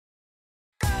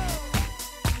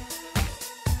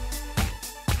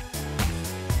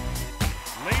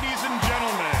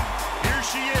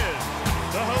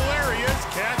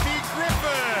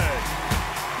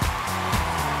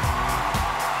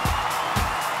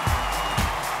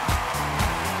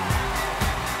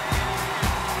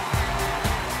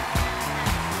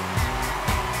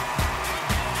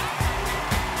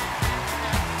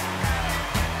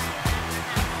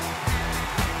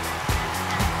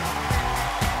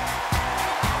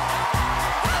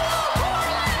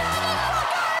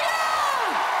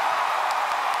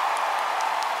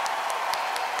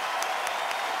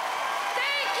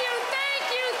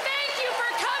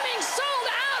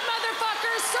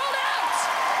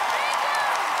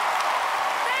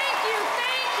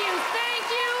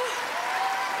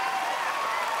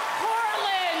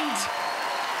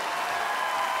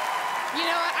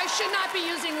should not be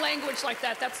using language like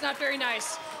that. That's not very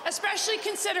nice. Especially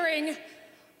considering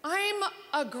I'm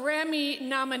a Grammy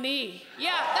nominee.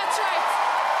 Yeah, that's right.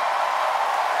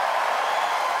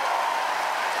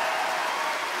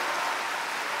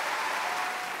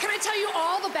 Can I tell you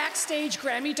all the backstage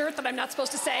Grammy dirt that I'm not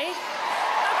supposed to say? Okay.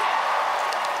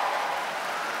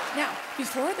 Now,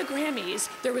 before the Grammys,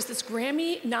 there was this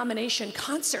Grammy nomination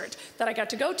concert that I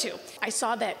got to go to. I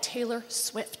saw that Taylor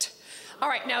Swift. All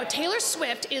right, now Taylor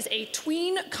Swift is a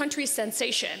tween country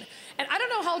sensation. And I don't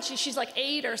know how old she's like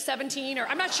 8 or 17 or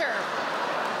I'm not sure.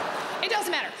 It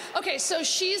doesn't matter. Okay, so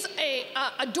she's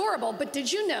adorable, but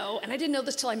did you know, and I didn't know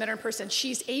this till I met her in person,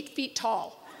 she's 8 feet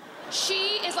tall.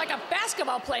 She is like a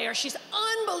basketball player. She's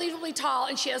unbelievably tall,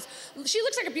 and she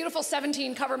looks like a beautiful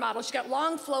 17 cover model. She's got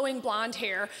long, flowing blonde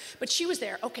hair, but she was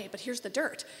there. Okay, but here's the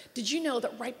dirt. Did you know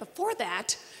that right before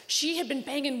that, she had been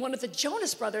banging one of the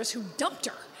Jonas Brothers who dumped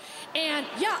her? And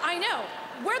yeah, I know.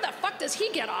 Where the fuck does he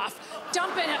get off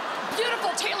dumping a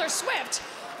beautiful Taylor Swift?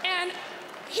 And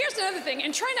here's another thing,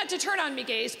 and try not to turn on me,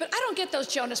 gays, but I don't get those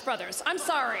Jonas Brothers. I'm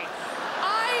sorry.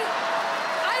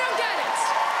 I don't get it.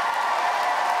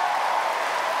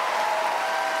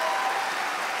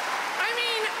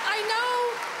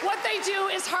 What they do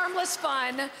is harmless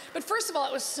fun, but first of all,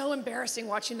 it was so embarrassing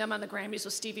watching them on the Grammys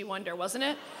with Stevie Wonder, wasn't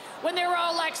it? When they were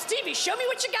all like, Stevie, show me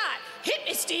what you got. Hit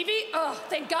me, Stevie. Oh,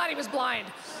 thank God he was blind.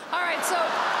 All right, so,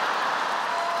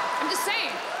 I'm just saying.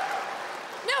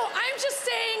 No, I'm just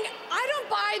saying, I don't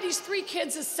buy these 3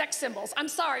 kids as sex symbols. I'm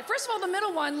sorry. First of all, the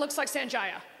middle one looks like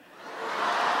Sanjaya.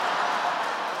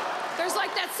 There's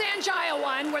like that Sanjaya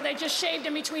one where they just shaved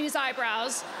in between his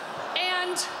eyebrows,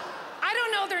 and I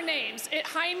don't know their names.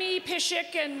 Jaime,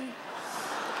 Pishik, and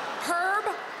Herb.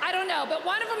 I don't know, but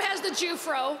one of them has the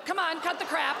Jufro. Come on, cut the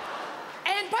crap.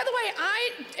 And by the way, I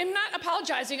am not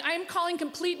apologizing. I am calling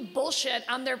complete bullshit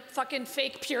on their fucking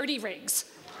fake purity rings.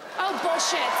 Oh,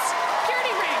 bullshit.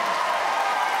 Purity ring.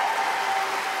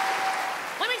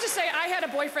 Let me just say, I had a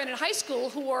boyfriend in high school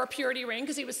who wore a purity ring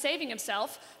because he was saving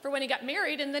himself for when he got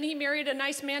married, and then he married a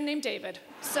nice man named David.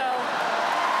 So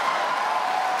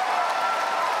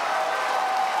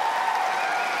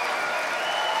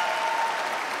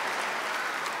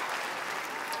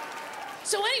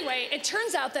anyway, it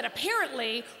turns out that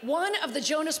apparently one of the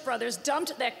Jonas Brothers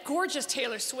dumped that gorgeous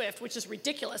Taylor Swift, which is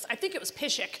ridiculous. I think it was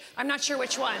Pishik. I'm not sure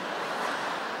which one.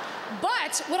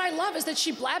 But what I love is that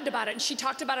she blabbed about it, and she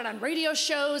talked about it on radio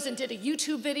shows and did a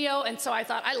YouTube video, and so I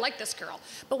thought, I like this girl.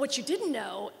 But what you didn't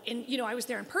know, and I was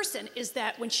there in person, is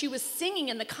that when she was singing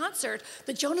in the concert,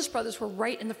 the Jonas Brothers were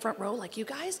right in the front row like you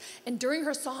guys, and during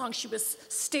her song, she was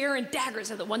staring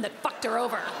daggers at the one that fucked her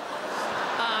over.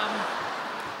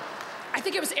 I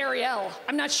think it was Ariel.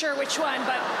 I'm not sure which one,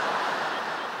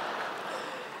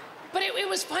 but it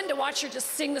was fun to watch her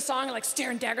just sing the song and like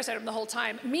staring daggers at him the whole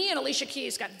time. Me and Alicia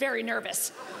Keys got very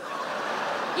nervous.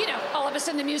 All of us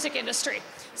in the music industry.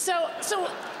 So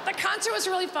the concert was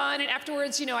really fun, and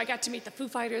afterwards, I got to meet the Foo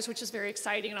Fighters, which was very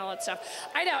exciting and all that stuff.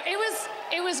 I know,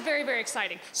 it was very, very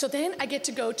exciting. So then I get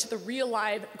to go to the real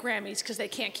live Grammys because they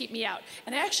can't keep me out.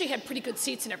 And I actually had pretty good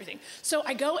seats and everything. So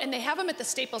I go, and they have them at the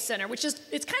Staples Center,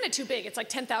 it's kind of too big. It's like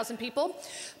 10,000 people.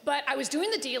 But I was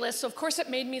doing the D-list, so of course it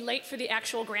made me late for the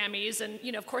actual Grammys, and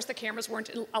of course the cameras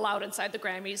weren't allowed inside the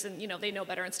Grammys, and they know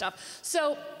better and stuff.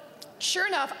 So sure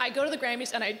enough, I go to the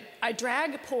Grammys, and I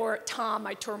drag poor Tom,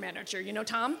 my tour manager. You know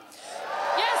Tom?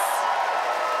 Yes!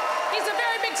 He's a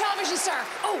very big television star.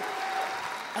 Oh,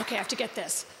 okay, I have to get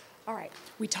this. All right,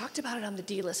 we talked about it on the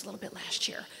D-list a little bit last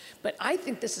year, but I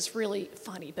think this is really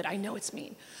funny, but I know it's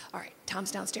mean. All right,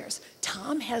 Tom's downstairs.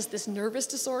 Tom has this nervous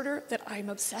disorder that I'm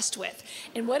obsessed with.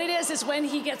 And what it is when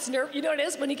he gets nervous, you know what it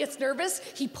is? When he gets nervous,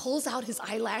 he pulls out his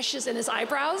eyelashes and his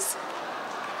eyebrows.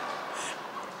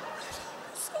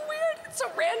 So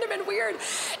random and weird.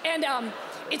 And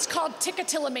it's called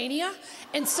Tickatillomania.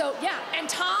 And so, yeah, and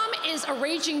Tom is a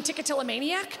raging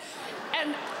Tickatillomaniac.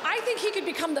 And I think he could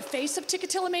become the face of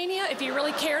Tickatillomania if he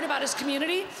really cared about his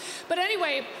community. But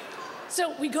anyway,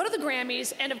 so we go to the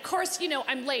Grammys, and of course,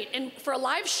 I'm late. And for a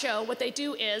live show, what they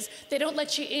do is they don't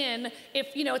let you in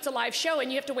if, it's a live show,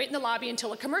 and you have to wait in the lobby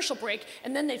until a commercial break,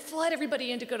 and then they flood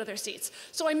everybody in to go to their seats.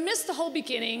 So I missed the whole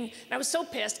beginning, and I was so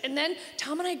pissed. And then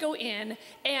Tom and I go in,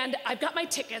 and I've got my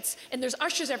tickets, and there's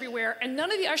ushers everywhere, and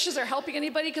none of the ushers are helping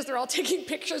anybody because they're all taking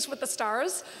pictures with the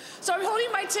stars. So I'm holding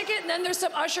my ticket, and then there's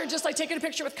some usher just like taking a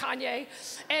picture with Kanye.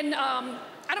 And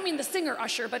I don't mean the singer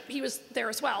Usher, but he was there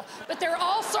as well. But there are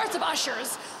all sorts of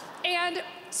ushers. And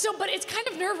but it's kind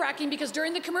of nerve-wracking because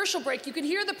during the commercial break, you can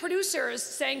hear the producers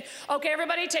saying, okay,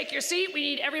 everybody take your seat. We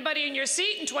need everybody in your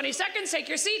seat in 20 seconds, take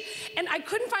your seat. And I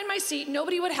couldn't find my seat.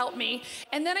 Nobody would help me.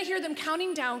 And then I hear them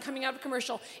counting down, coming out of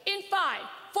commercial, in 5,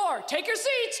 4, take your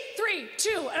seats, 3,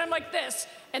 2, and I'm like this.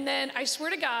 And then I swear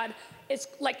to God, it's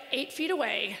like 8 feet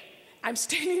away. I'm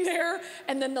standing there,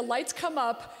 and then the lights come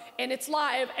up, and it's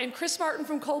live, and Chris Martin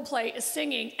from Coldplay is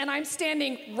singing, and I'm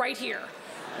standing right here.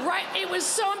 Right, it was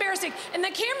so embarrassing. And the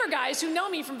camera guys who know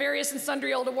me from various and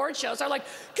sundry old award shows are like,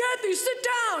 Kathy, sit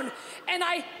down. And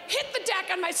I hit the deck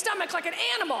on my stomach like an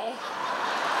animal, and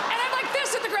I'm like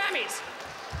this at the Grammys.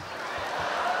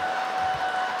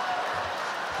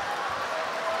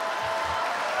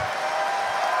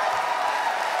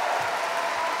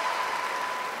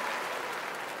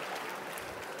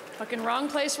 Fucking wrong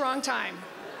place, wrong time.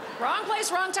 Wrong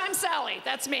place, wrong time, Sally.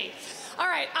 That's me. All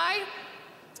right, I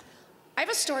have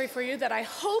a story for you that I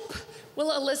hope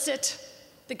will elicit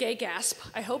the gay gasp.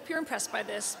 I hope you're impressed by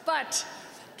this, but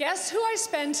guess who I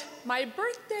spent my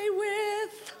birthday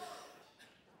with?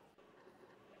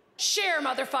 Cher,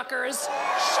 motherfuckers.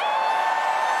 Cher!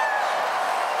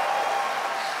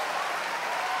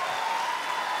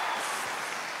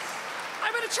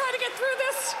 I'm gonna try to get through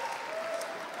this.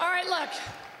 All right, look.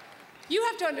 You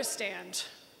have to understand,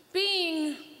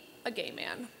 being a gay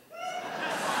man,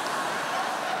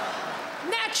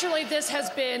 naturally this has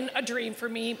been a dream for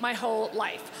me my whole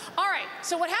life. All right,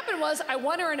 so what happened was I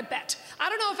won her in a bet. I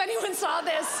don't know if anyone saw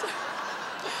this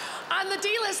on the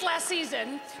D-List last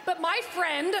season, but my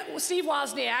friend, Steve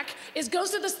Wozniak, goes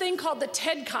to this thing called the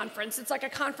TED Conference. It's like a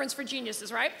conference for geniuses,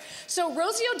 right? So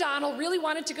Rosie O'Donnell really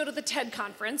wanted to go to the TED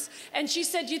Conference, and she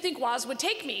said, do you think Woz would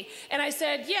take me? And I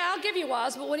said, yeah, I'll give you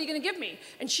Woz, but what are you gonna give me?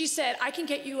 And she said, I can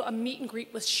get you a meet and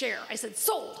greet with Cher. I said,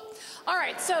 sold. All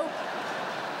right, so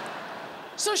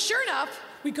sure enough,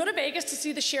 we go to Vegas to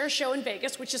see the Cher show in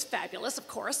Vegas, which is fabulous, of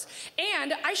course.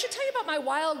 And I should tell you about my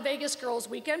wild Vegas girls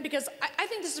weekend because I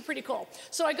think this is pretty cool.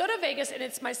 So I go to Vegas and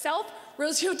it's myself,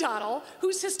 Rosie O'Donnell,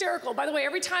 who's hysterical. By the way,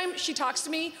 every time she talks to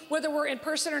me, whether we're in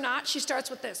person or not, she starts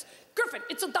with this, Griffin,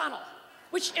 it's O'Donnell,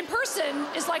 which in person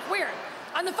is like weird.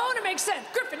 On the phone, it makes sense.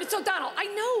 Griffin, it's O'Donnell. I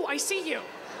know, I see you.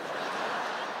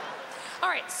 All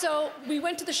right, so we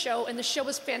went to the show, and the show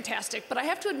was fantastic, but I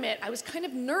have to admit, I was kind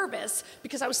of nervous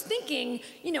because I was thinking,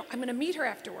 you know, I'm gonna meet her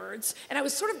afterwards, and I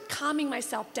was sort of calming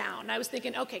myself down. I was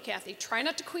thinking, okay, Kathy, try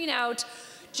not to queen out,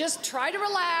 just try to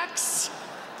relax,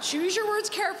 choose your words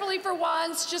carefully for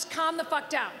once, just calm the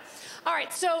fuck down. All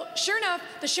right, so sure enough,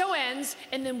 the show ends,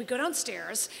 and then we go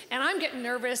downstairs, and I'm getting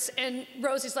nervous, and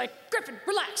Rosie's like, Griffin,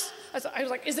 relax. I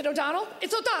was like, is it O'Donnell?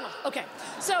 It's O'Donnell, okay.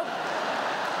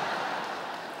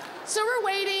 So we're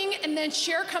waiting, and then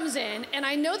Cher comes in, and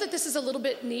I know that this is a little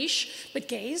bit niche, but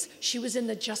gays, she was in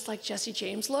the Just Like Jesse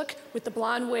James look with the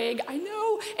blonde wig, I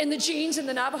know, and the jeans and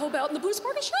the Navajo belt and the blue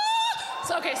sparkle. Ah!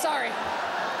 So, okay, sorry.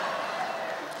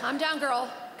 Calm down,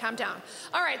 girl, calm down.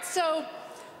 All right, so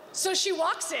she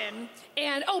walks in,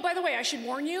 and oh, by the way, I should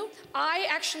warn you, I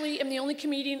actually am the only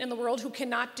comedian in the world who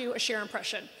cannot do a Cher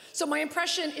impression. So my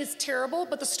impression is terrible,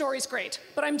 but the story's great.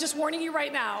 But I'm just warning you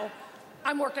right now,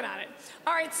 I'm working on it.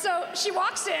 All right, so she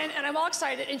walks in, and I'm all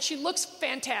excited, and she looks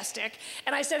fantastic.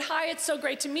 And I said, hi, it's so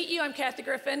great to meet you. I'm Kathy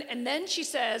Griffin. And then she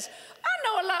says, I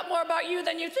know a lot more about you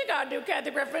than you think I do,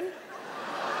 Kathy Griffin.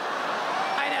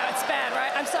 I know, it's bad,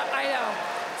 right? I know,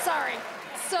 sorry.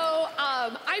 So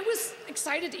I was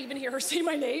excited to even hear her say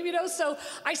my name, you know? So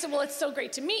I said, well, it's so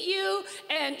great to meet you.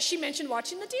 And she mentioned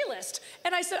watching the D-List.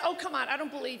 And I said, oh, come on, I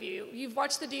don't believe you. You've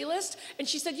watched the D-List? And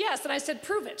she said, yes. And I said,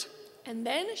 prove it. And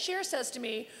then Cher says to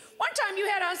me, one time you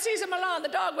had on Cesar Millan, the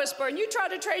dog whisperer, and you tried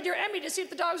to trade your Emmy to see if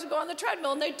the dogs would go on the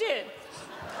treadmill, and they did.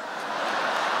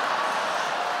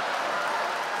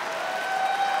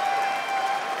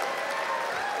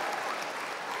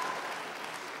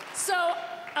 So,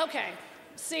 okay,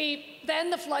 see,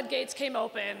 then the floodgates came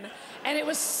open, and it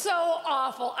was so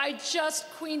awful. I just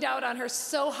queened out on her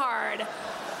so hard.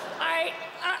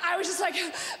 I was just like,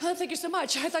 oh, thank you so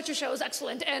much. I thought your show was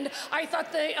excellent, and I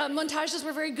thought the montages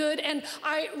were very good, and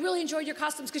I really enjoyed your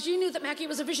costumes, because you knew that Maggie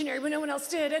was a visionary when no one else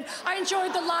did, and I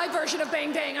enjoyed the live version of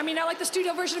Bang Bang. I mean, I like the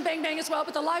studio version of Bang Bang as well,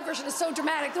 but the live version is so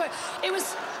dramatic. It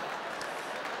was,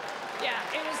 yeah,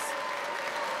 it was.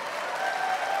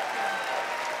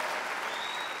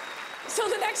 So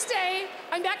the next day,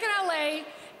 I'm back in LA,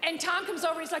 and Tom comes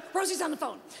over, and he's like, Rosie's on the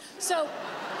phone. So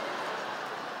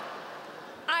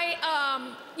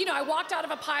I walked out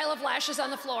of a pile of lashes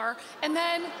on the floor, and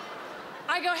then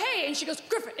I go, hey, and she goes,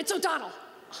 Griffin, it's O'Donnell.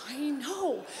 I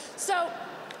know. So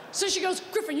she goes,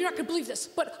 Griffin, you're not gonna believe this,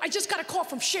 but I just got a call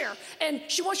from Cher, and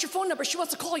she wants your phone number, she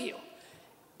wants to call you.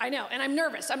 I know, and I'm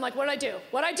nervous. I'm like, what did I do?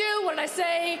 What did I do? What did I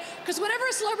say? Because whenever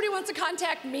a celebrity wants to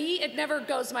contact me, it never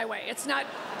goes my way. It's not,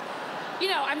 you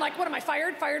know, I'm like, what am I,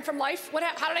 fired? Fired from life?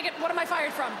 How did I get, what am I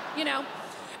fired from, you know?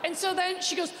 And so then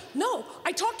she goes, no,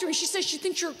 I talked to her and she says she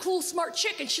thinks you're a cool, smart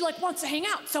chick and she like wants to hang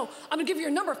out. So I'm gonna give you your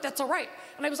number if that's all right.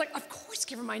 And I was like, of course,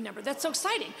 give her my number. That's so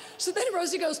exciting. So then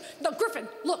Rosie goes, no, Griffin,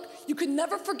 look, you can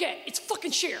never forget. It's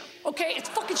fucking Cher, okay? It's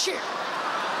fucking Cher.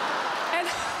 And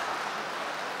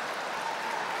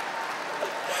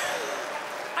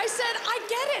I said, I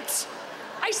get it.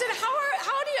 I said,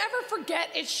 how do you ever forget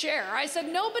it's Cher? I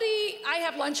said, nobody I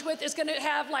have lunch with is gonna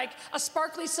have like a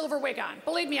sparkly silver wig on.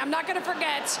 Believe me, I'm not gonna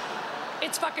forget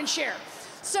it's fucking Cher.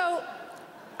 So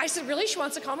I said, really, she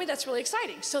wants to call me? That's really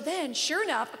exciting. So then, sure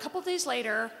enough, a couple of days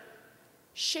later,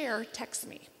 Cher texts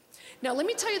me. Now, let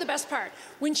me tell you the best part.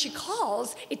 When she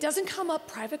calls, it doesn't come up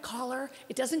private caller,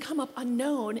 it doesn't come up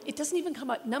unknown, it doesn't even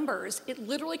come up numbers, it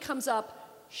literally comes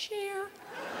up Cher.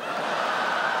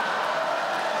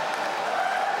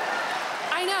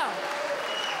 I know.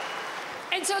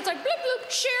 And so it's like, bloop, bloop,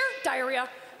 Cher, diarrhea.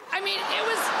 I mean,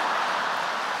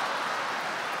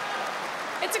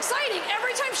 it's exciting.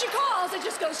 Every time she calls, it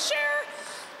just goes, Cher.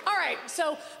 All right,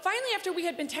 so finally, after we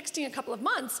had been texting a couple of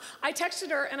months, I texted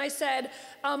her and I said,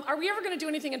 are we ever gonna do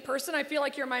anything in person? I feel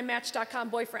like you're my Match.com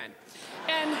boyfriend.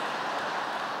 And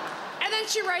then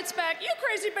she writes back, you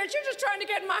crazy bitch, you're just trying to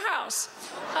get in my house.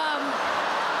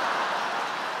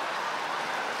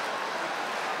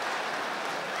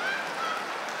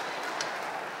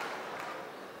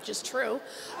 Just true.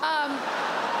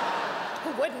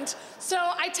 Who wouldn't? So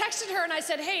I texted her and I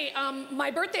said, hey, my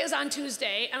birthday is on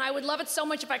Tuesday and I would love it so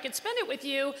much if I could spend it with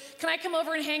you. Can I come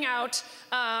over and hang out?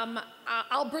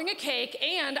 I'll bring a cake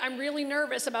and I'm really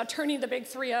nervous about turning the big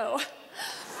 3-0.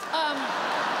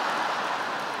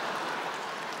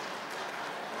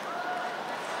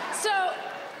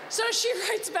 So she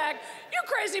writes back, you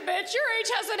crazy bitch, your age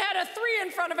hasn't had a 3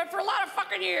 in front of it for a lot of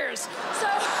fucking years. So.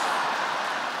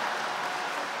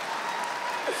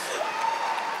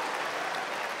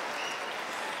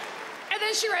 And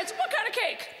then she writes, what kind of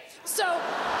cake? So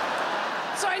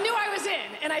I knew I was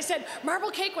in, and I said,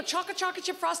 marble cake with chocolate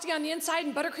chip frosting on the inside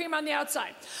and buttercream on the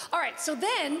outside. All right, so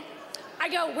then I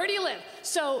go, where do you live?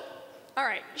 So, all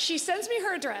right, she sends me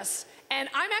her address, and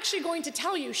I'm actually going to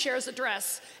tell you Cher's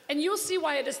address, and you'll see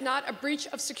why it is not a breach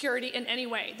of security in any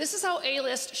way. This is how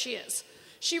A-list she is.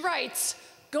 She writes,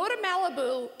 go to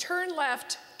Malibu, turn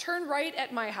left, turn right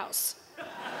at my house.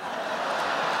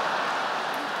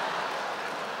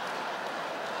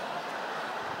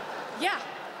 Yeah.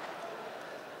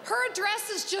 Her address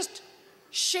is just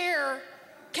Cher,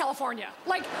 California.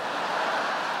 Like,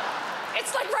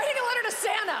 it's like writing a letter to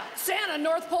Santa. Santa,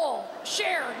 North Pole.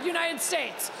 Cher, United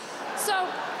States. So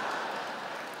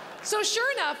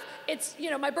sure enough, it's, you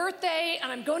know, my birthday,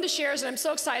 and I'm going to Cher's, and I'm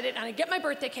so excited, and I get my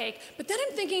birthday cake, but then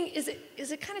I'm thinking, is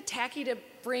it kind of tacky to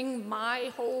bring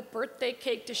my whole birthday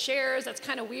cake to Cher's? That's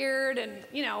kind of weird, and,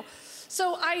 you know.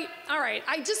 So all right,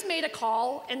 I just made a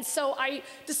call, and so I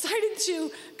decided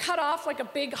to cut off like a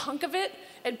big hunk of it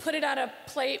and put it on a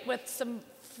plate with some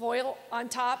foil on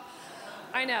top.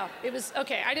 I know, it was,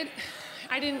 okay, I didn't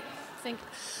think,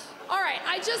 all right,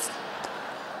 I just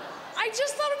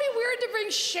thought it'd be weird to bring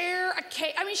Cher a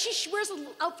cake. I mean, she wears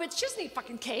little outfits, she doesn't need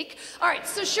fucking cake. All right,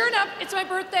 so sure enough, it's my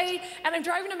birthday, and I'm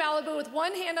driving to Malibu with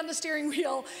one hand on the steering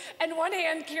wheel and one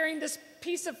hand carrying this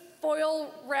piece of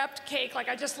foil-wrapped cake, like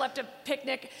I just left a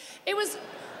picnic. It was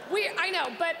weird, I know,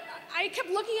 but I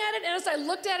kept looking at it, and as I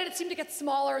looked at it, it seemed to get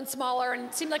smaller and smaller, and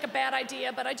it seemed like a bad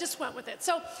idea, but I just went with it.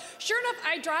 So, sure enough,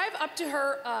 I drive up to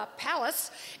her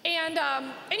palace, and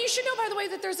you should know, by the way,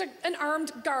 that there's an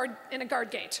armed guard in a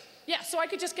guard gate. Yeah, so I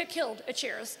could just get killed at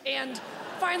Cher's and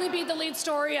finally be the lead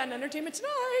story on Entertainment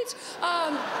Tonight.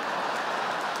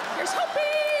 Here's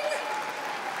hoping.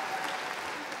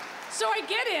 So I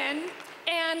get in,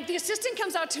 and the assistant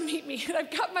comes out to meet me, and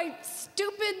I've got my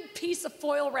stupid piece of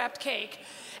foil-wrapped cake.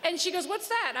 And she goes, what's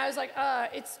that? And I was like,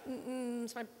 it's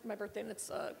my birthday, and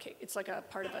it's cake. It's like a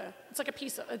part of it's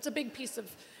a big piece of,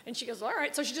 and she goes, all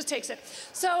right, so she just takes it.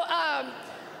 So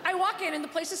I walk in, and the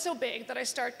place is so big that I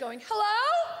start going, hello?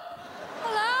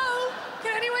 Hello?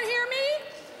 Can anyone hear me?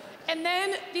 And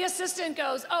then the assistant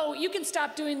goes, oh, you can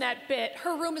stop doing that bit.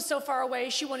 Her room is so far away,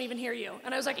 she won't even hear you.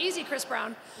 And I was like, easy, Chris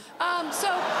Brown. All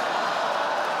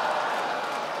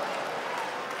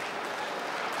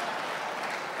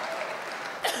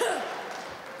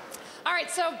right,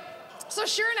 so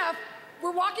sure enough,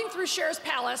 we're walking through Cher's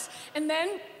palace, and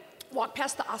then walk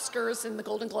past the Oscars and the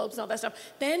Golden Globes and all that stuff.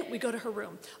 Then we go to her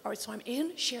room. All right, so I'm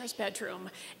in Cher's bedroom.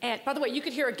 And by the way, you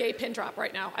could hear a gay pin drop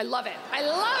right now. I love it. I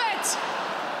love it.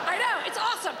 I know, it's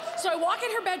awesome. So I walk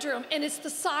in her bedroom, and it's the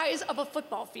size of a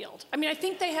football field. I mean, I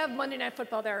think they have Monday Night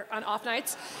Football there on off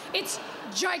nights. It's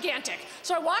gigantic.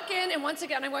 So I walk in, and once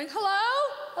again, I'm going, hello?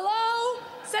 Hello?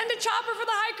 Send a chopper for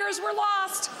the hikers, we're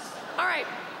lost. All right.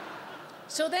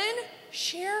 So then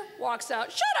Cher walks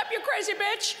out. Shut up, you crazy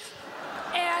bitch.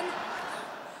 And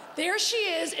there she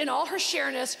is in all her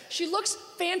Cher-ness. She looks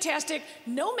fantastic,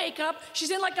 no makeup. She's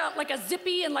in like a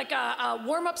zippy and like a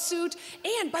warm-up suit.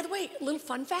 And by the way, a little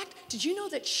fun fact, did you know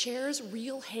that Cher's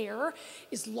real hair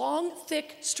is long,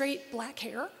 thick, straight black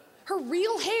hair? Her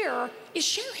real hair is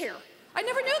Cher hair. I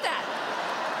never knew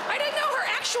that. I didn't know her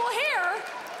actual hair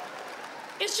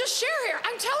is just Cher hair.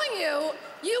 I'm telling you,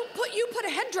 you put a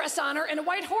headdress on her and a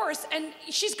white horse, and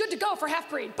she's good to go for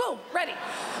half-breed. Boom, ready.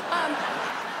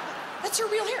 That's her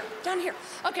real hair, down here.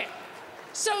 Okay,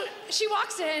 so she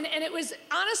walks in, and it was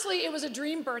a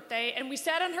dream birthday, and we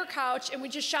sat on her couch, and we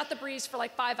just shot the breeze for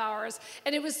like 5 hours,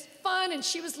 and it was fun, and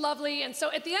she was lovely, and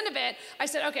so at the end of it, I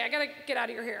said, okay, I gotta get out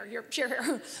of your hair, your Cher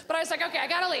hair. But I was like, okay, I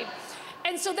gotta leave.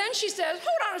 And so then she says,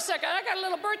 hold on a second, I got a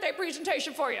little birthday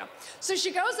presentation for you. So she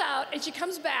goes out and she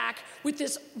comes back with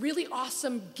this really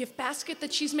awesome gift basket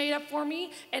that she's made up for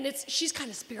me. And she's kind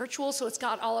of spiritual, so it's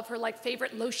got all of her like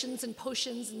favorite lotions and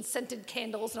potions and scented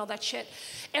candles and all that shit.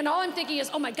 And all I'm thinking is,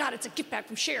 oh my God, it's a gift bag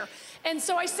from Cher. And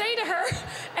so I say to her,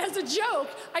 as a joke,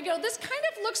 I go, this kind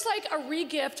of looks like a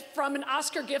re-gift from an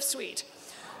Oscar gift suite.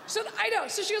 So I know,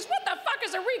 so she goes, what the fuck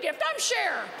is a re-gift? I'm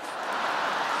Cher.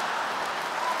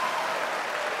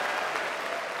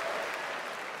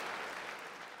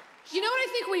 You know what I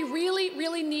think we really,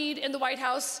 really need in the White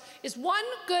House is one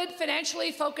good,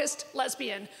 financially focused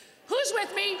lesbian. Who's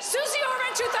with me? Susie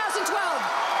Orman, 2012.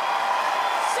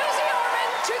 Susie Orman,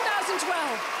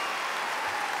 2012.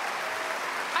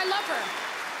 I love her.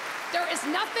 There is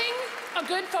nothing a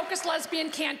good, focused lesbian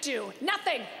can't do.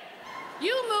 Nothing.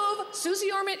 You move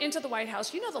Susie Orman into the White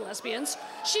House, you know the lesbians.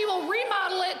 She will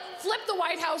remodel it, flip the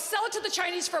White House, sell it to the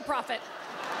Chinese for a profit.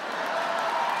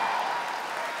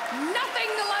 Nothing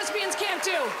the lesbians can't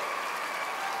do.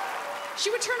 She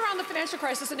would turn around the financial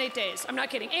crisis in 8 days. I'm not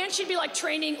kidding. And she'd be like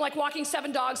training, like walking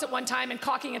 7 dogs at one time and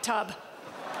caulking a tub.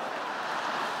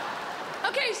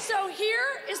 Okay, so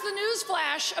here is the news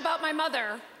flash about my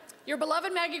mother. Your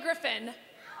beloved Maggie Griffin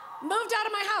moved out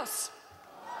of my house.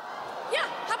 Yeah,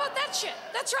 how about that shit?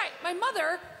 That's right, my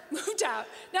mother moved out.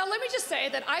 Now, let me just say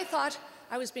that I thought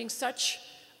I was being such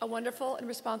a wonderful and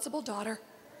responsible daughter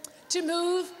to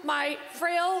move my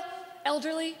frail,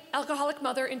 elderly, alcoholic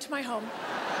mother into my home.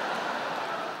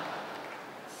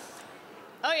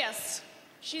 Oh yes,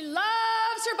 she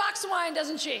loves her box of wine,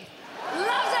 doesn't she?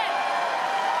 Loves it!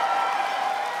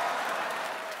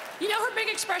 You know her big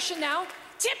expression now?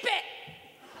 Tip it!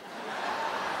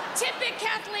 Tip it,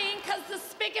 Kathleen, because the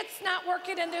spigot's not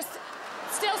working and there's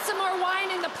still some more wine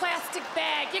in the plastic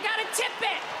bag. You gotta tip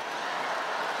it!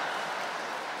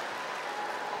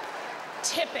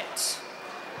 Tip it.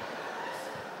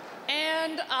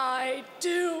 And I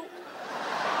do.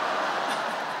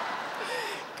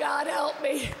 God help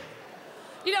me.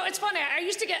 You know, it's funny, I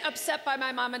used to get upset by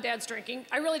my mom and dad's drinking.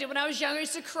 I really did. When I was young, I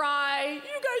used to cry, you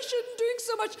guys shouldn't drink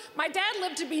so much. My dad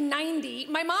lived to be 90.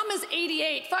 My mom is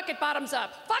 88. Fuck it, bottoms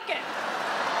up. Fuck it.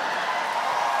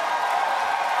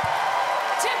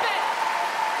 Tip it.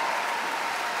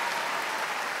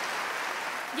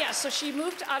 Yeah, so she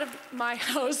moved out of my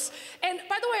house. And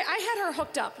by the way, I had her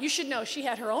hooked up. You should know, she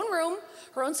had her own room,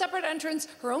 her own separate entrance,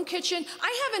 her own kitchen.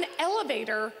 I have an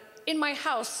elevator in my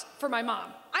house for my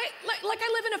mom. Like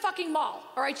I live in a fucking mall,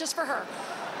 all right, just for her.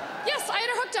 Yes, I had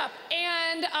her hooked up.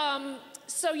 And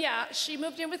so yeah, she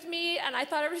moved in with me and I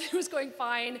thought everything was going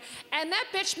fine. And that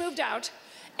bitch moved out.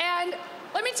 And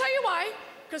let me tell you why,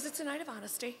 because it's a night of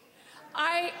honesty.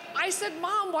 I said,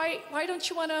 Mom, why don't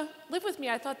you wanna live with me?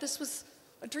 I thought this was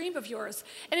a dream of yours.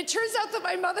 And it turns out that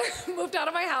my mother moved out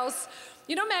of my house.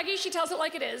 You know Maggie, she tells it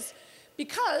like it is,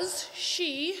 because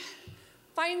she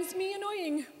finds me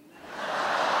annoying.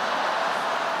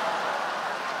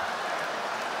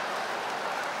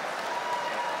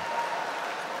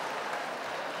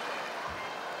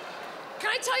 Can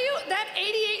I tell you, that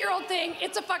 88-year-old thing,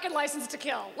 it's a fucking license to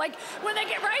kill. Like, when they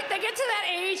get to that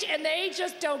age and they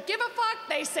just don't give a fuck,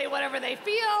 they say whatever they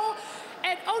feel.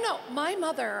 And oh no, my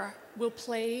mother will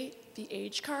play the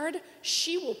age card.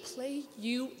 She will play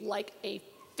you like a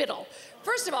fiddle.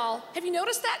 First of all, have you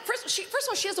noticed that? First of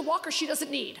all, she has a walker she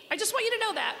doesn't need. I just want you to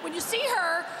know that. When you see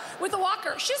her with a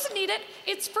walker, she doesn't need it.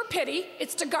 It's for pity.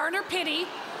 It's to garner pity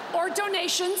or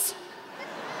donations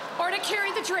or to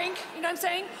carry the drink, you know what I'm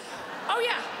saying? Oh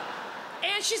yeah,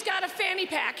 and she's got a fanny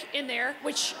pack in there,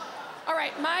 which, all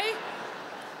right,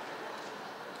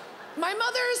 My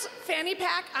mother's fanny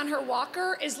pack on her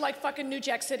walker is like fucking New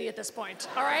Jack City at this point,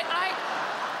 all right?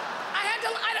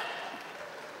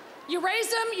 You raise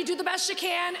them, you do the best you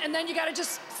can, and then you gotta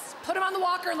just put them on the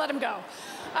walker and let them go.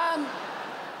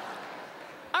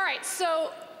 All right,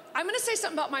 so I'm gonna say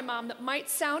something about my mom that might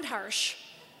sound harsh,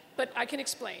 but I can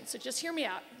explain, so just hear me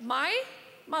out. My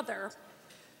mother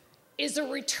is a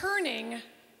returning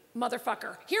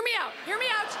motherfucker. Hear me out, hear me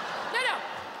out. No.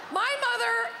 My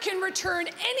mother can return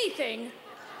anything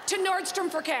to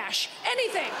Nordstrom for cash.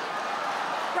 Anything,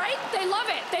 right? They love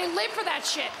it. They live for that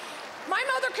shit. My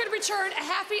mother could return a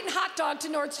half-eaten hot dog to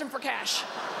Nordstrom for cash.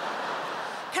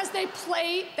 Because they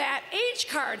play that age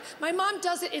card. My mom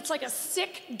does it, it's like a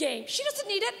sick game. She doesn't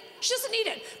need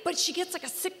it, but she gets like a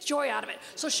sick joy out of it.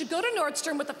 So she'd go to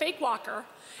Nordstrom with a fake walker,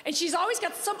 and she's always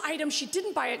got some item she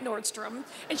didn't buy at Nordstrom,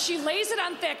 and she lays it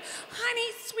on thick.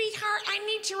 Honey, sweetheart, I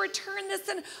need to return this,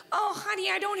 and oh, honey,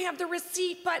 I don't have the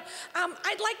receipt, but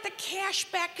I'd like the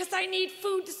cash back because I need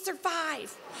food to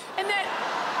survive. And then,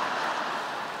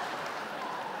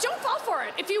 don't fall for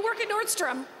it. If you work at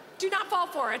Nordstrom, do not fall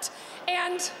for it.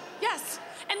 And yes,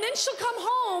 and then she'll come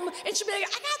home and she'll be like, I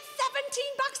got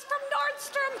 $17 from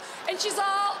Nordstrom. And she's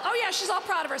all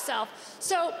proud of herself.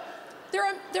 So there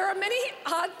are many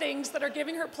odd things that are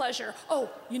giving her pleasure.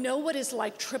 Oh, you know what is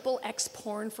like XXX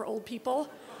porn for old people?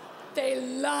 They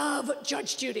love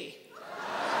Judge Judy.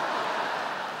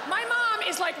 My mom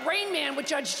is like Rain Man with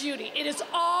Judge Judy. It is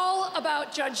all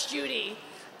about Judge Judy.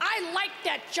 I like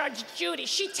that Judge Judy.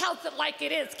 She tells it like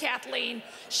it is, Kathleen.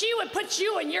 She would put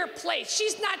you in your place.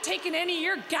 She's not taking any of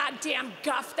your goddamn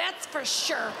guff, that's for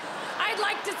sure. I'd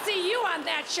like to see you on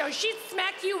that show. She'd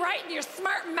smack you right in your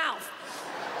smart mouth.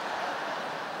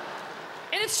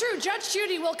 And it's true, Judge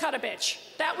Judy will cut a bitch.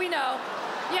 That we know,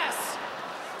 yes.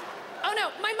 Oh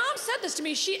no, my mom said this to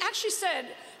me. She actually said,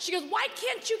 she goes, why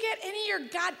can't you get any of your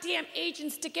goddamn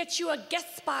agents to get you a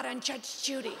guest spot on Judge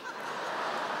Judy?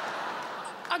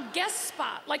 A guest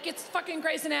spot, like it's fucking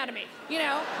Grey's Anatomy, you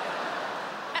know?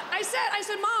 I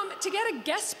said, Mom, to get a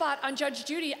guest spot on Judge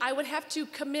Judy, I would have to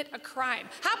commit a crime.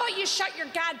 How about you shut your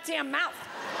goddamn mouth?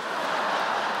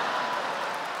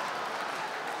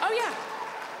 Oh yeah,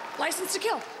 License to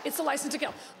Kill. It's a License to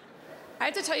Kill. I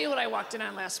have to tell you what I walked in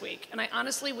on last week, and I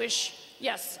honestly wish,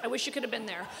 yes, I wish you could have been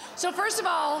there. So first of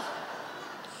all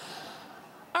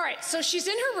right, so she's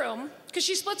in her room, because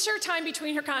she splits her time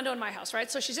between her condo and my house, right?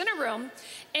 So she's in her room,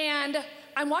 and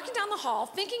I'm walking down the hall,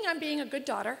 thinking I'm being a good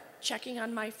daughter, checking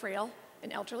on my frail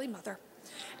and elderly mother.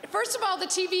 First of all, the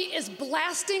TV is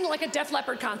blasting like a Def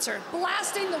Leppard concert.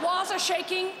 Blasting, the walls are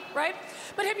shaking, right?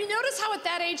 But have you noticed how at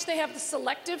that age they have the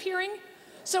selective hearing?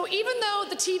 So even though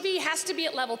the TV has to be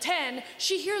at level 10,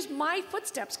 she hears my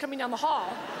footsteps coming down the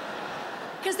hall.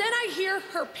 Because then I hear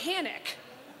her panic.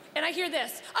 And I hear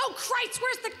this, oh Christ,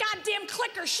 where's the goddamn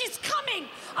clicker? She's coming.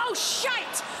 Oh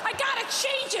shite, I gotta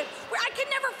change it. I can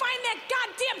never find that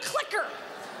goddamn clicker.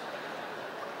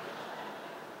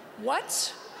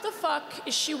 What the fuck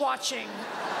is she watching?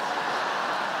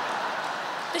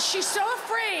 That she's so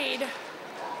afraid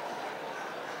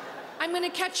I'm gonna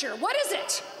catch her. What is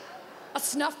it? A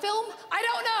snuff film? I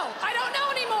don't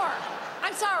know anymore.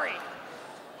 I'm sorry.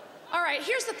 All right,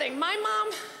 here's the thing, my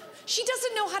mom, she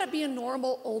doesn't know how to be a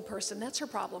normal old person. That's her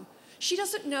problem. She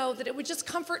doesn't know that it would just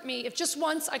comfort me if just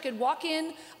once I could walk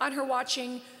in on her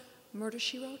watching Murder,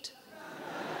 She Wrote,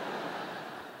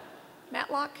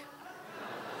 Matlock,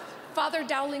 Father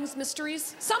Dowling's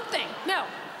Mysteries, something. No,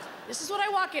 this is what I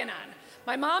walk in on.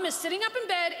 My mom is sitting up in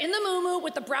bed in the moo-moo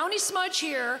with the brownie smudge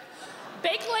here,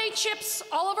 baked lay chips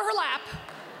all over her lap.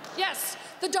 Yes,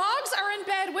 the dogs are in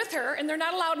bed with her and they're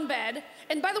not allowed in bed.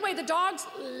 And by the way, the dogs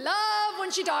love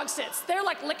when she dog sits. They're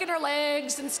like licking her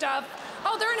legs and stuff.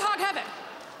 Oh, they're in hog heaven.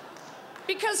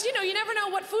 Because, you know, you never know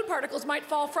what food particles might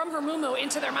fall from her moo-moo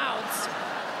into their mouths.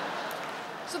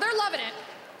 So they're loving it.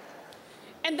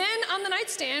 And then on the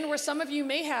nightstand, where some of you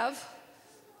may have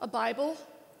a Bible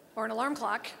or an alarm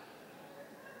clock,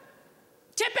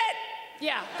 tip it!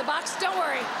 Yeah, the box, don't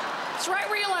worry. It's right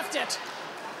where you left it.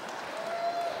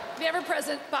 The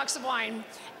ever-present box of wine.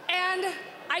 And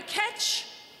I catch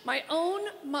my own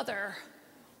mother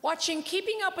watching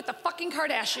Keeping Up with the fucking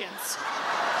Kardashians.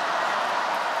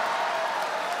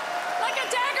 Like a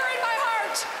dagger in my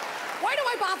heart. Why do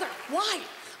I bother? Why?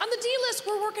 On the D-list,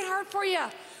 we're working hard for you.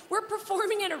 We're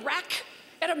performing in Iraq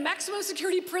at a maximum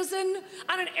security prison,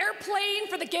 on an airplane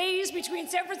for the gays between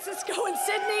San Francisco and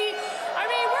Sydney. I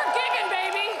mean, we're gigging,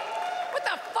 baby. What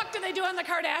the fuck do they do on the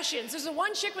Kardashians? There's a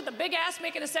one chick with a big ass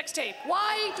making a sex tape.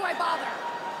 Why do I bother?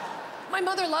 My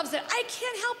mother loves it. I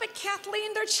can't help it,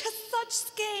 Kathleen. They're just such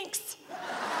skanks.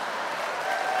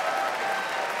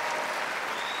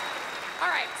 All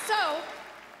right, so,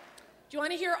 do you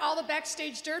want to hear all the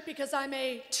backstage dirt because I'm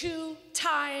a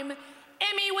 2-time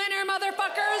Emmy winner,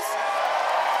 motherfuckers?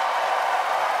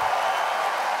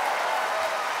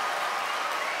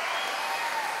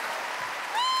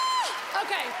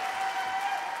 Okay.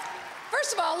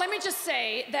 First of all, let me just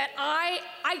say that I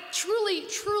truly,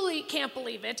 truly can't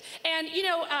believe it. And, you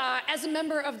know, as a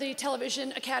member of the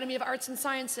Television Academy of Arts and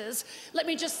Sciences, let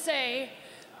me just say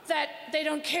that they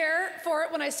don't care for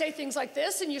it when I say things like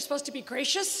this, and you're supposed to be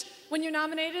gracious when you're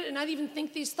nominated and not even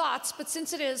think these thoughts. But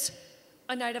since it is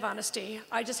a night of honesty,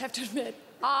 I just have to admit,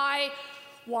 I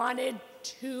wanted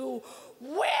to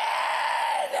win!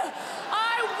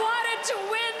 I wanted to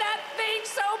win that thing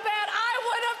so bad. I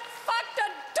would have fucked a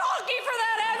donkey for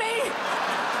that Emmy!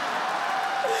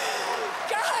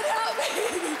 God help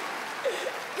me!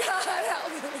 God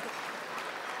help me!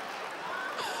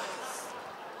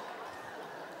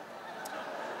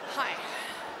 Hi.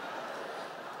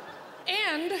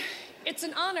 And it's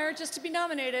an honor just to be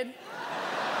nominated.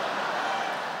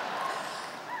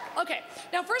 Okay,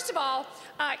 now first of all,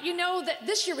 you know that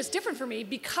this year was different for me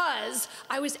because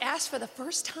I was asked for the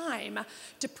first time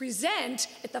to present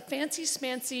at the fancy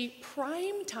smancy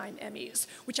Primetime Emmys,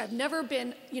 which I've never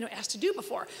been, asked to do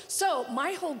before. So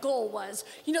my whole goal was,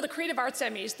 the Creative Arts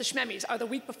Emmys, the Schmemmys, are the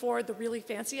week before the really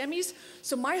fancy Emmys.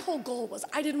 So my whole goal was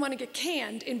I didn't want to get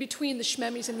canned in between the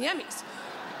Schmemmys and the Emmys.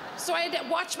 So I had to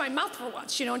watch my mouth for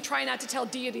once, and try not to tell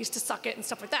deities to suck it and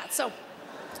stuff like that.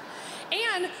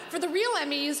 And for the real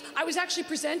Emmys, I was actually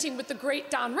presenting with the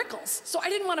great Don Rickles. So I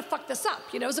didn't want to fuck this up,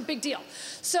 it was a big deal.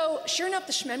 So sure enough,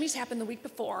 the Schmemmys happened the week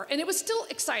before, and it was still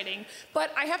exciting, but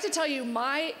I have to tell you,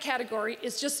 my category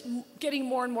is just getting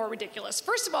more and more ridiculous.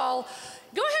 First of all,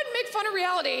 go ahead and make fun of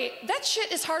reality. That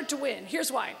shit is hard to win.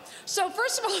 Here's why. So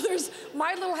first of all, there's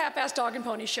My Little Half-Assed Dog and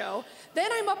Pony Show. Then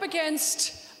I'm up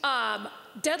against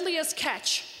Deadliest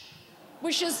Catch,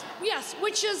 which is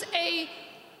a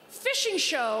fishing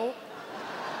show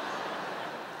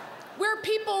where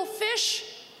people fish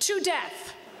to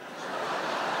death.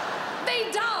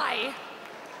 They die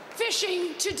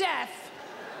fishing to death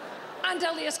on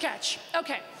Deadliest Catch.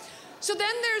 Okay, so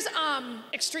then there's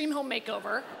Extreme Home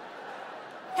Makeover.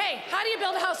 Hey, how do you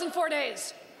build a house in 4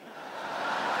 days?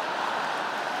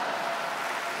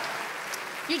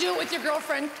 You do it with your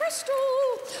girlfriend, Crystal.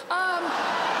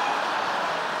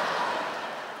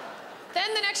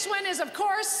 Then the next one is, of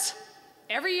course,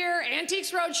 every year,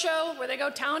 Antiques Roadshow, where they go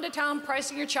town to town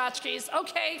pricing your tchotchkes.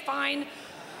 Okay, fine.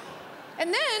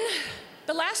 And then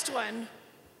the last one,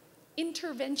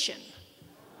 intervention.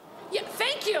 Yeah,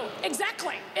 thank you,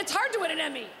 exactly. It's hard to win an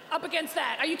Emmy up against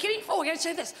that. Are you kidding? Oh, I gotta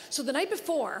say this. So the night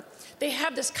before, they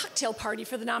have this cocktail party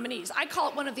for the nominees. I call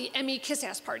it one of the Emmy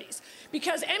kiss-ass parties.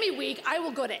 Because Emmy week, I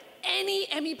will go to any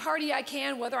Emmy party I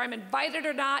can, whether I'm invited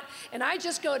or not, and I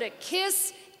just go to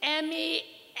kiss Emmy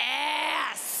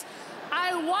ass.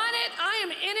 I want it, I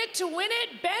am in it to win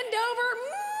it, bend over,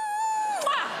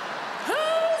 mwah!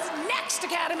 Who's next,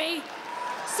 Academy?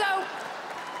 So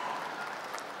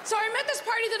I'm at this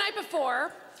party the night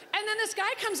before, and then this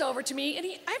guy comes over to me, and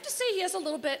I have to say he has a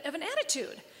little bit of an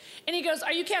attitude. And he goes,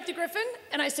 "Are you Kathy Griffin?"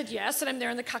 And I said, "Yes," and I'm there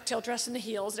in the cocktail dress and the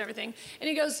heels and everything. And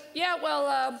he goes, "Yeah,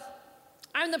 well,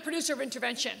 I'm the producer of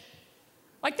Intervention."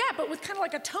 Like that, but with kind of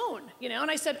like a tone, And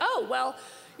I said, "Oh, well,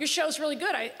 your show's really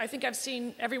good. I think I've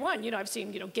seen every one. I've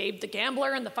seen, Gabe the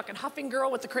Gambler and the fucking huffing girl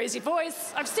with the crazy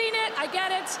voice. I've seen it, I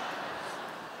get it."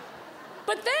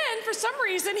 But then, for some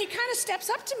reason, he kind of steps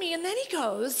up to me and then he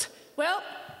goes, "Well,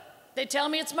 they tell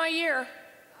me it's my year.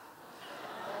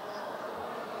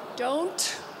 Don't."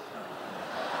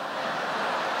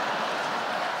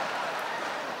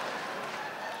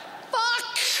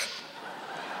 Fuck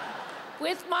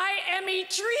with my Emmy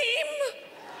dream.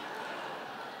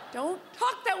 Don't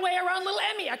talk that way around little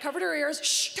Emmy. I covered her ears.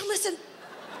 Shh, don't listen.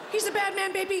 He's a bad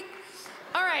man, baby.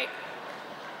 All right.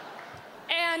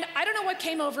 And I don't know what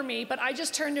came over me, but I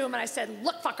just turned to him and I said,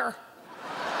 "Look, fucker."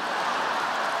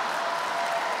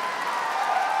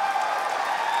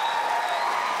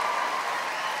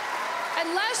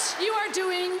 Unless you are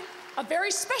doing a very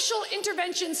special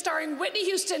intervention starring Whitney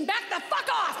Houston, back the fuck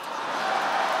off.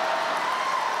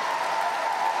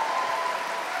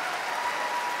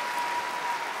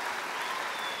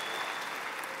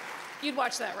 You'd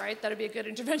watch that, right? That'd be a good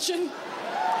intervention.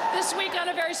 This week on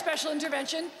a very special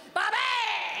intervention, Bobby!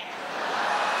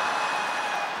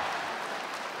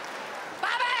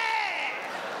 Bobby!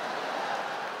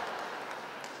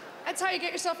 That's how you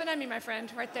get yourself an Emmy, my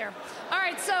friend, right there. All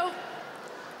right, so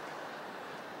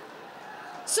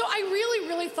So I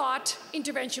really thought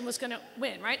Intervention was gonna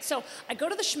win, right? So I go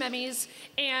to the Emmys,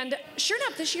 and sure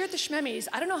enough, this year at the Emmys,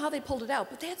 I don't know how they pulled it out,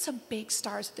 but they had some big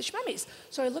stars at the Emmys.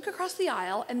 So I look across the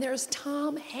aisle, and there's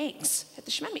Tom Hanks at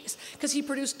the Emmys, because he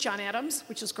produced John Adams,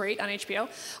 which is great on HBO.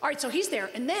 All right, so he's there,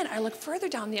 and then I look further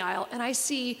down the aisle, and I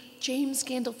see James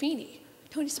Gandolfini,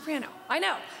 Tony Soprano. I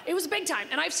know, it was big time,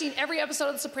 and I've seen every episode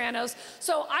of The Sopranos,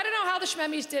 so I don't know how the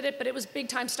Emmys did it, but it was big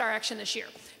time star action this year.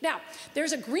 Now,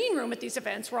 there's a green room at these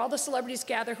events where all the celebrities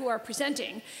gather who are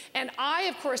presenting, and I,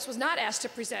 of course, was not asked to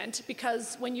present,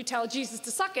 because when you tell Jesus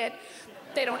to suck it,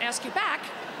 they don't ask you back,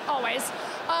 always.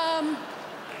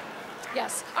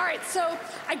 Yes, all right, so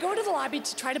I go to the lobby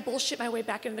to try to bullshit my way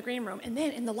back into the green room, and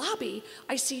then in the lobby,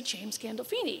 I see James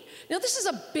Gandolfini. Now, this is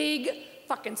a big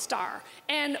fucking star.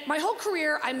 And my whole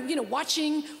career, I'm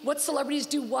watching what celebrities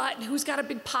do what, and who's got a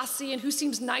big posse, and who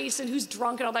seems nice, and who's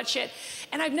drunk, and all that shit.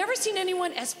 And I've never seen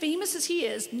anyone as famous as he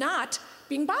is not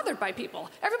being bothered by people.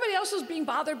 Everybody else was being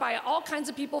bothered by all kinds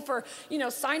of people for,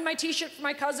 sign my t-shirt for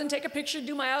my cousin, take a picture,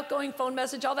 do my outgoing phone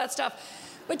message, all that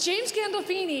stuff. But James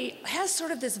Gandolfini has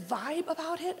sort of this vibe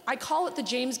about it. I call it the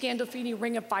James Gandolfini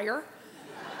Ring of Fire.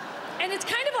 And it's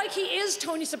kind of like he is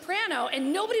Tony Soprano,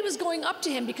 and nobody was going up to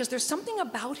him because there's something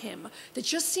about him that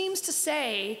just seems to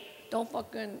say, don't come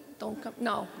up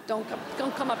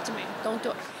to me, don't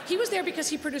do it. He was there because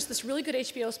he produced this really good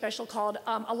HBO special called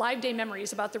Alive Day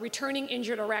Memories about the returning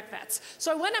injured Iraq vets.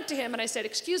 So I went up to him and I said,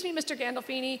 excuse me, Mr.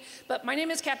 Gandolfini, but my name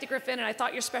is Kathy Griffin, and I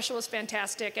thought your special was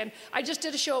fantastic, and I just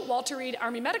did a show at Walter Reed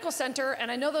Army Medical Center,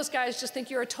 and I know those guys just think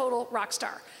you're a total rock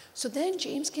star. So then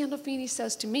James Gandolfini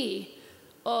says to me,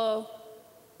 are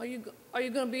you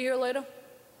gonna be here later?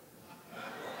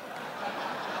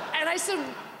 And I said,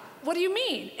 what do you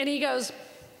mean? And he goes,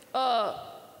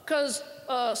 because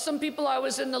some people I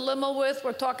was in the limo with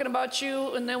were talking about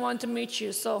you and they wanted to meet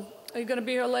you, so are you gonna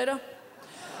be here later?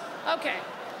 Okay.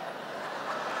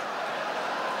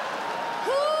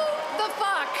 Who the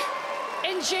fuck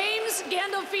in James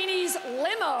Gandolfini's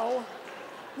limo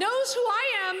knows who I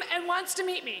am and wants to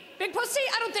meet me? Big pussy?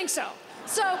 I don't think so.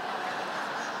 So,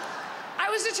 I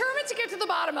was determined to get to the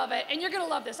bottom of it, and you're gonna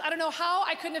love this. I don't know how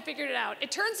I couldn't have figured it out. It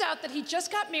turns out that he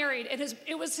just got married, and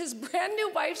it was his brand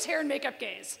new wife's hair and makeup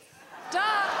gaze. Duh,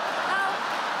 how?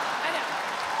 I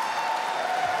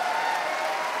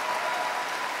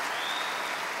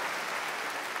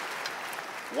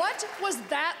know. What was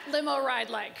that limo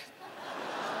ride like?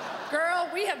 Girl,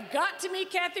 we have got to meet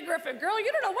Kathy Griffin. Girl,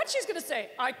 you don't know what she's gonna say.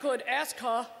 I could ask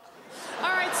her. All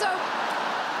right,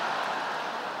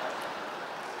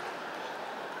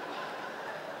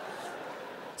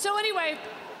 So anyway,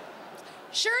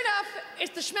 sure enough,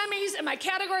 it's the Emmys, and my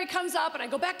category comes up, and I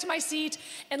go back to my seat,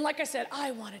 and like I said,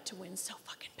 I wanted to win so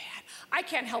fucking bad. I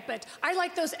can't help it. I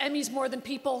like those Emmys more than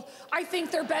people. I think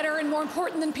they're better and more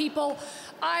important than people.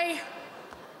 I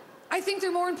think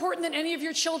they're more important than any of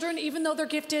your children, even though they're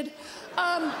gifted.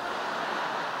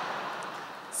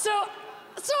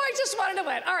 So I just wanted to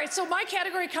win. All right, so my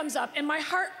category comes up, and my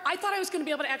heart, I thought I was gonna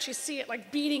be able to actually see it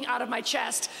like beating out of my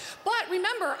chest. But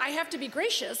remember, I have to be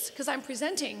gracious because I'm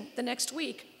presenting the next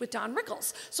week with Don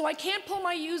Rickles. So I can't pull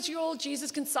my usual Jesus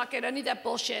can suck it, any of that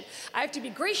bullshit. I have to be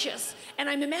gracious, and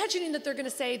I'm imagining that they're gonna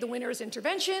say the winner is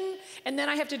Intervention, and then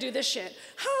I have to do this shit.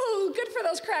 Oh, good for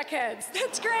those crackheads.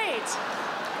 That's great.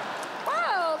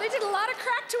 Wow, they did a lot of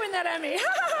crack to win that Emmy.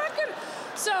 Good.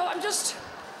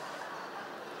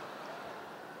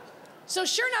 So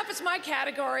sure enough, it's my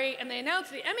category, and they announce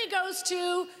the Emmy goes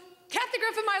to Kathy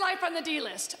Griffin, My Life on the D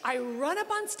List. I run up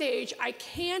on stage, I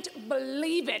can't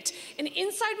believe it. And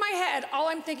inside my head, all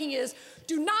I'm thinking is,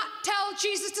 do not tell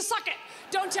Jesus to suck it.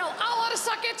 Don't tell Allah to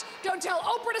suck it. Don't tell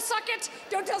Oprah to suck it.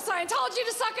 Don't tell Scientology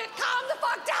to suck it. Calm the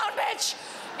fuck down, bitch.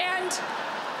 And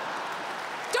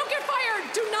don't get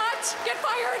fired. Do not get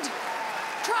fired.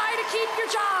 Try to keep your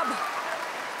job.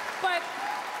 But,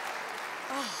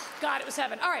 oh. God, it was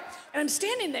heaven. All right, and I'm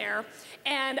standing there,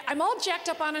 and I'm all jacked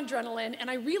up on adrenaline, and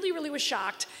I really was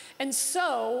shocked. And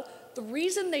so the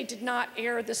reason they did not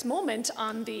air this moment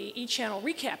on the E! Channel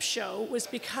recap show was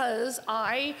because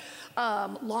I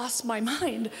lost my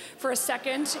mind for a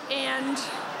second, and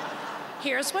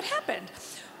here's what happened.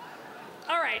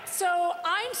 All right, so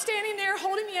I'm standing there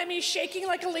holding the Emmy, shaking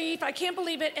like a leaf. I can't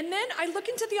believe it. And then I look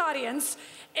into the audience,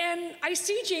 and I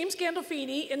see James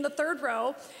Gandolfini in the third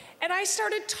row, and I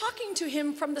started talking to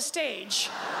him from the stage.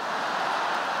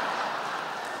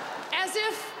 As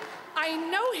if I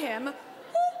know him.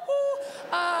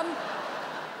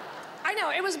 I know,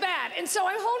 it was bad. And so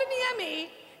I'm holding the Emmy,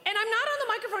 and I'm not on the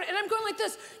microphone, and I'm going like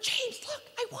this, James, look,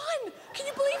 I won. Can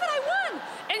you believe it? I won.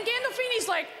 And Gandolfini's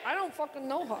like, I don't fucking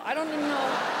know her. I don't even know.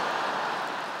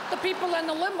 the people in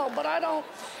the limo, but I don't.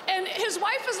 And his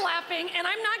wife is laughing, and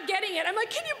I'm not getting it. I'm like,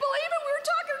 can you believe it? We were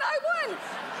talking, and I won.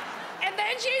 And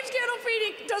then James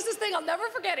Gandolfini does this thing, I'll never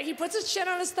forget it. He puts his chin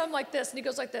on his thumb like this, and he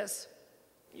goes like this.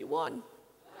 You won.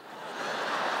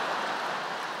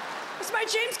 It's my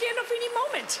James Gandolfini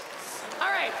moment. All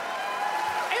right.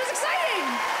 It was exciting.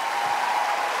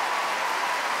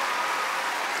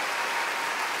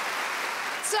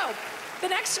 So, the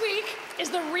next week is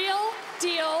the real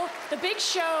deal, the big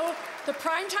show, the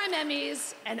Primetime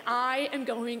Emmys, and I am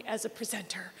going as a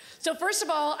presenter. So first of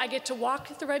all, I get to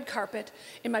walk the red carpet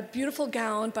in my beautiful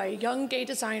gown by a young gay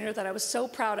designer that I was so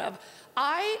proud of.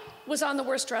 I was on the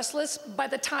worst dress list by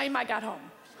the time I got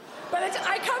home. But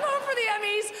I come home for the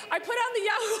Emmys, I put on the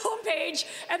Yahoo homepage,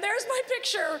 and there's my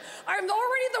picture. I'm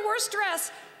already the worst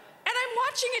dress, and I'm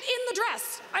watching it in the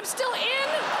dress. I'm still in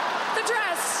the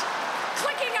dress,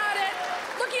 clicking on it,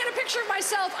 looking at a picture of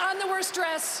myself on the worst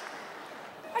dress.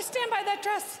 I stand by that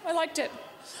dress. I liked it.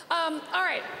 All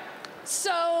right.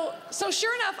 So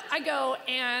sure enough, I go,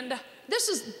 and this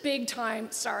is big time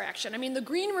star action. I mean, the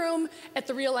green room at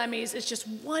the real Emmys is just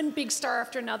one big star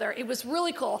after another. It was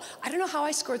really cool. I don't know how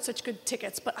I scored such good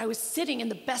tickets, but I was sitting in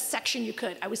the best section you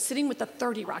could. I was sitting with the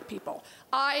 30 Rock people.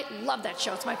 I love that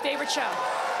show. It's my favorite show.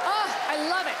 Oh, I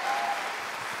love it.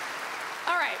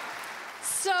 All right.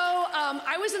 So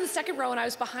I was in the second row, and I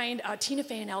was behind Tina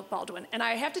Fey and Alec Baldwin. And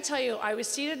I have to tell you, I was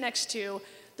seated next to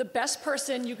the best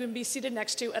person you can be seated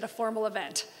next to at a formal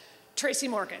event, Tracy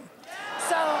Morgan.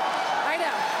 So, I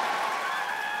know.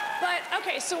 But,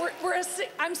 okay, so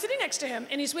I'm sitting next to him,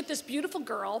 and he's with this beautiful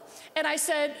girl. And I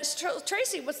said,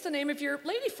 Tracy, what's the name of your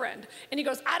lady friend? And he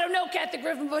goes, I don't know, Kathy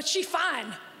Griffin, but she's fine.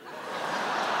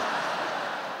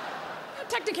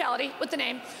 Technicality with the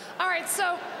name. All right,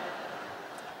 so...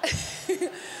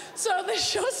 So the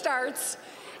show starts,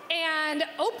 and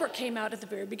Oprah came out at the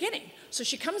very beginning. So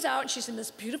she comes out, and she's in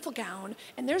this beautiful gown,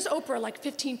 and there's Oprah like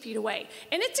 15 feet away.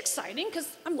 And it's exciting,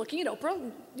 because I'm looking at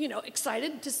Oprah, you know,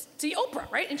 excited to see Oprah,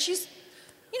 right? And she's,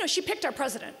 you know, she picked our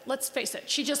president, let's face it.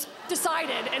 She just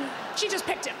decided, and she just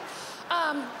picked him.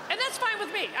 And that's fine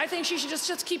with me. I think she should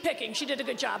just keep picking. She did a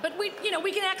good job. But we, you know,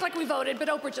 we can act like we voted, but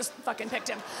Oprah just fucking picked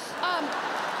him.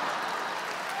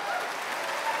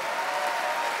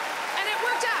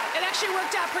 It actually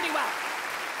worked out pretty well.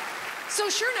 So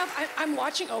sure enough, I'm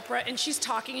watching Oprah, and she's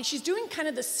talking, and she's doing kind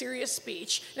of this serious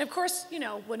speech. And of course, you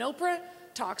know, when Oprah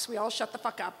talks, we all shut the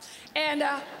fuck up. And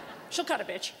she'll cut a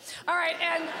bitch. All right,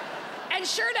 and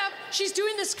sure enough, she's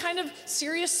doing this kind of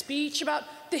serious speech about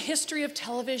the history of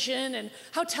television and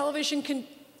how television can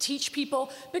teach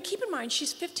people. But keep in mind,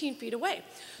 she's 15 feet away.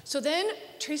 So then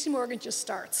Tracy Morgan just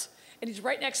starts, and he's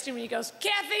right next to me, and he goes,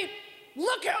 Kathy,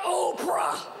 look at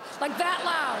Oprah! Like that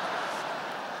loud.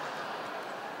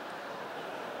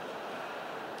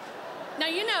 Now,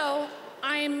 you know,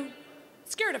 I'm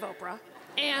scared of Oprah,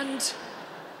 and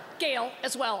Gail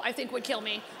as well, I think would kill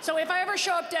me. So if I ever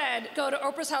show up dead, go to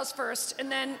Oprah's house first, and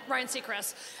then Ryan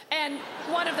Seacrest, and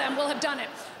one of them will have done it.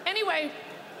 Anyway,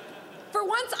 for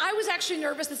once, I was actually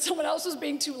nervous that someone else was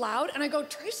being too loud, and I go,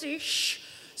 Tracy, shh.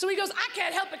 So he goes, I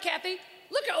can't help it, Kathy.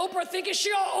 Look at Oprah thinking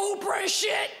she all Oprah and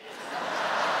shit.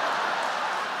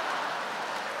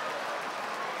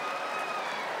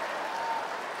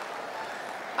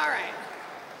 All right.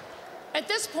 At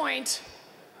this point,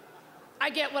 I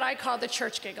get what I call the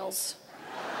church giggles.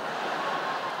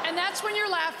 And that's when you're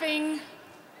laughing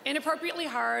inappropriately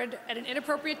hard at an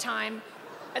inappropriate time,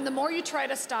 and the more you try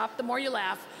to stop, the more you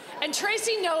laugh. And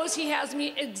Tracy knows he has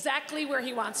me exactly where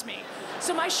he wants me.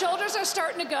 So my shoulders are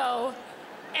starting to go,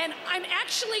 and I'm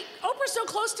actually, Oprah's so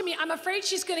close to me, I'm afraid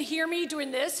she's gonna hear me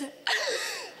doing this.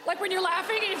 Like when you're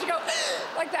laughing and you have to go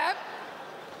like that.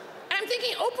 And I'm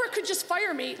thinking Oprah could just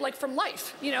fire me like from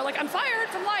life, you know, like I'm fired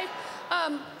from life.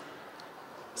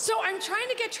 So I'm trying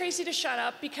to get Tracy to shut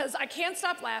up because I can't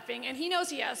stop laughing, and he knows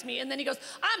he has me, and then he goes,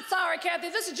 I'm sorry, Kathy,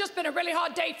 this has just been a really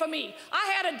hard day for me. I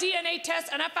had a DNA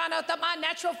test, and I found out that my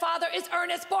natural father is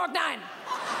Ernest Borgnine.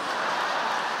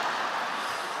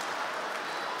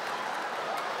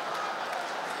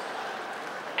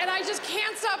 And I just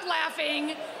can't stop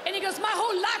laughing, and he goes, my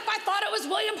whole life I thought it was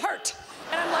William Hurt.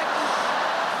 And I'm like,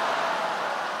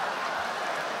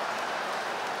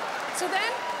 So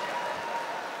then,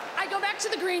 I go back to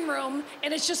the green room,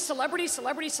 and it's just celebrity,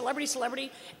 celebrity, celebrity,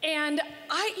 celebrity. And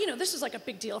this is like a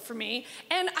big deal for me.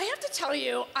 And I have to tell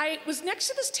you, I was next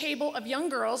to this table of young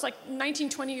girls, like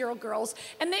 19, 20-year-old girls,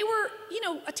 and they were,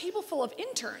 a table full of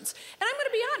interns. And I'm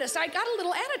gonna be honest, I got a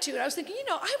little attitude. I was thinking,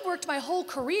 I've worked my whole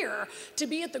career to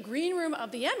be at the green room of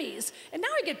the Emmys, and now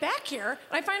I get back here,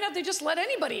 and I find out they just let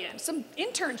anybody in, some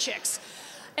intern chicks.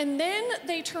 And then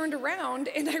they turned around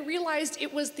and I realized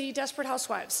it was the Desperate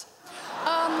Housewives.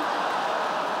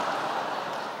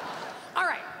 All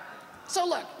right, so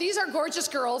look, these are gorgeous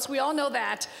girls, we all know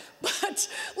that, but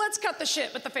let's cut the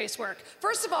shit with the face work.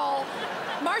 First of all,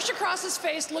 Marcia Cross's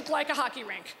face looked like a hockey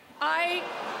rink.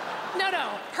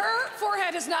 No, her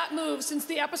forehead has not moved since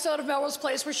the episode of Melrose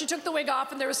Place where she took the wig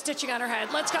off and there was stitching on her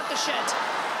head. Let's cut the shit.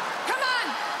 Come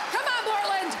on,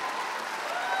 Portland.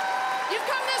 You've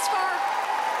come this far.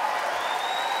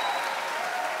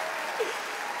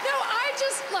 No,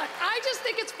 I just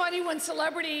think it's funny when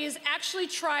celebrities actually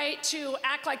try to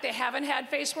act like they haven't had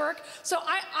face work. So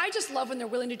I just love when they're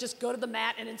willing to just go to the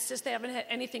mat and insist they haven't had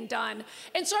anything done.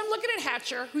 And so I'm looking at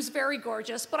Hatcher, who's very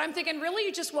gorgeous, but I'm thinking, really,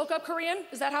 you just woke up Korean?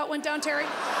 Is that how it went down, Terry?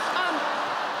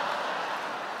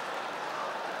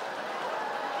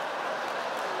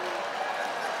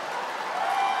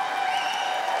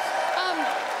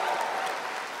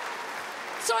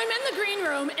 So I'm in the green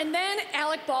room, and then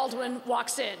Alec Baldwin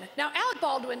walks in. Now, Alec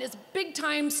Baldwin is a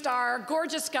big-time star,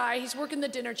 gorgeous guy. He's working the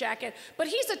dinner jacket, but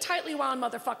he's a tightly wound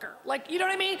motherfucker. Like, you know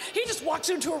what I mean? He just walks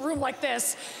into a room like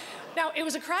this. Now, it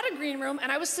was a crowded green room, and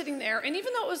I was sitting there, and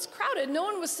even though it was crowded, no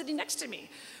one was sitting next to me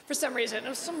for some reason. It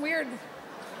was some weird,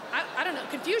 I don't know,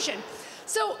 confusion.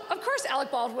 So, of course, Alec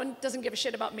Baldwin doesn't give a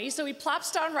shit about me, so he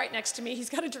plops down right next to me. He's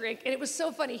got a drink, and it was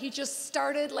so funny. He just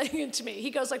started laying into me.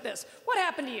 He goes like this, "What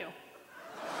happened to you?"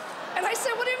 And I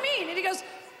said, "What do you mean?" And he goes,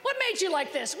 "What made you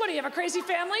like this? What, do you have a crazy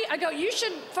family?" I go, "You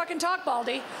should fucking talk,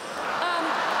 Baldy."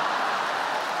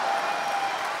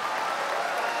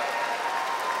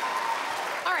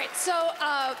 All right, so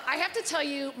I have to tell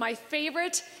you my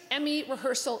favorite Emmy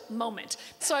rehearsal moment.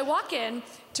 So I walk in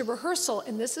to rehearsal,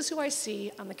 and this is who I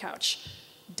see on the couch.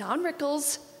 Don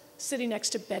Rickles sitting next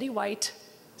to Betty White,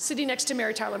 sitting next to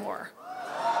Mary Tyler Moore.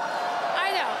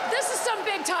 I know, this is some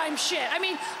big time shit. I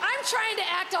mean, I'm trying to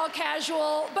act all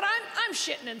casual, but I'm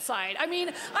shitting inside. I mean,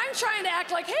 I'm trying to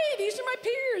act like, hey, these are my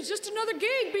peers, just another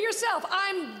gig, be yourself.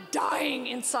 I'm dying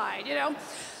inside, you know?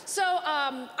 So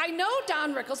I know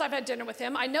Don Rickles, I've had dinner with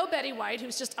him. I know Betty White,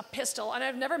 who's just a pistol, and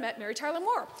I've never met Mary Tyler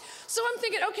Moore. So I'm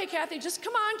thinking, okay, Kathy, just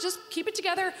come on, just keep it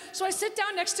together. So I sit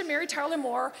down next to Mary Tyler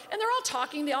Moore, and they're all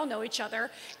talking, they all know each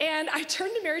other. And I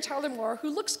turned to Mary Tyler Moore, who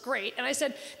looks great, and I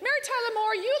said, "Mary Tyler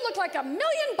Moore, you look like $1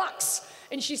 million.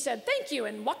 And she said, "Thank you,"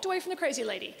 and walked away from the crazy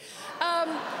lady.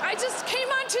 I just came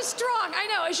on too strong, I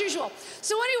know, as usual.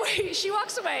 So anyway, she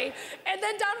walks away, and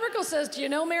then Don Rickles says, "Do you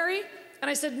know Mary?" And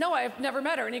I said, "No, I've never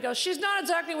met her." And he goes, "She's not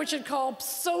exactly what you'd call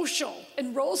social,"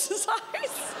 and rolls his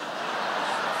eyes.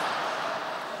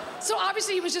 So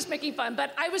obviously he was just making fun,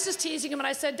 but I was just teasing him, and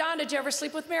I said, "Don, did you ever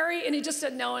sleep with Mary?" And he just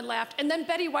said no and laughed. And then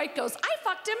Betty White goes, "I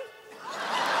fucked him."